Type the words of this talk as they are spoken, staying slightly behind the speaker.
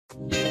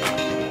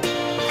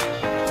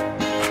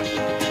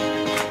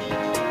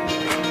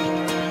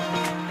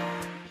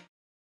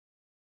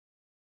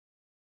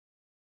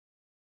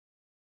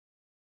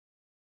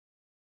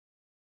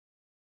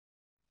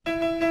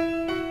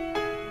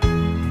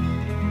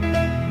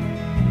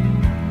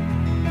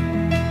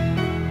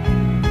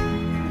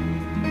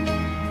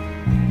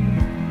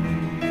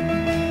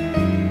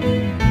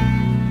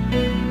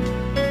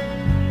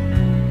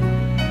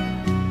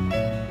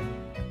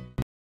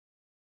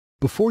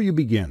Before you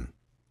begin,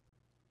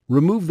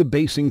 remove the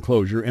base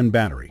enclosure and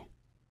battery.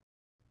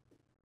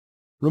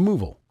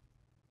 Removal.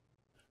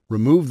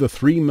 Remove the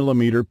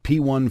 3mm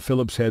P1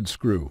 Phillips head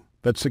screw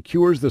that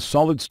secures the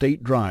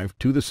solid-state drive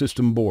to the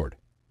system board.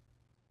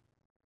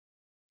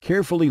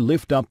 Carefully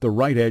lift up the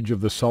right edge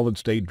of the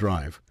solid-state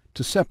drive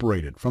to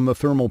separate it from the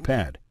thermal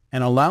pad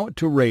and allow it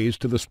to raise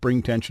to the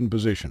spring tension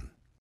position.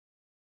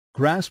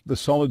 Grasp the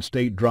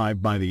solid-state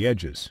drive by the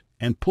edges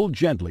and pull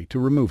gently to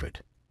remove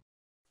it.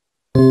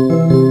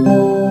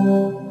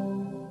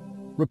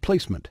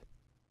 Replacement.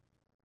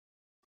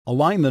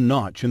 Align the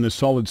notch in the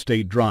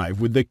solid-state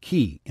drive with the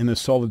key in the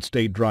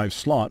solid-state drive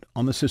slot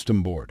on the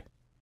system board.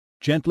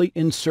 Gently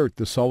insert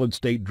the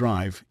solid-state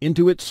drive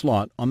into its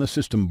slot on the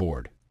system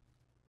board.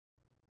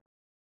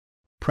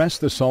 Press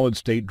the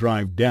solid-state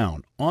drive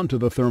down onto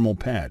the thermal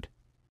pad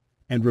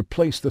and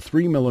replace the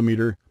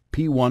 3mm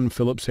P1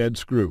 Phillips head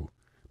screw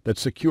that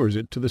secures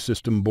it to the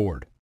system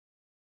board.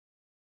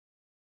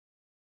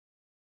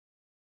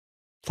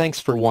 Thanks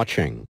for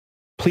watching.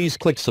 Please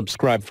click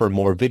subscribe for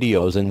more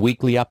videos and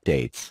weekly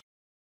updates.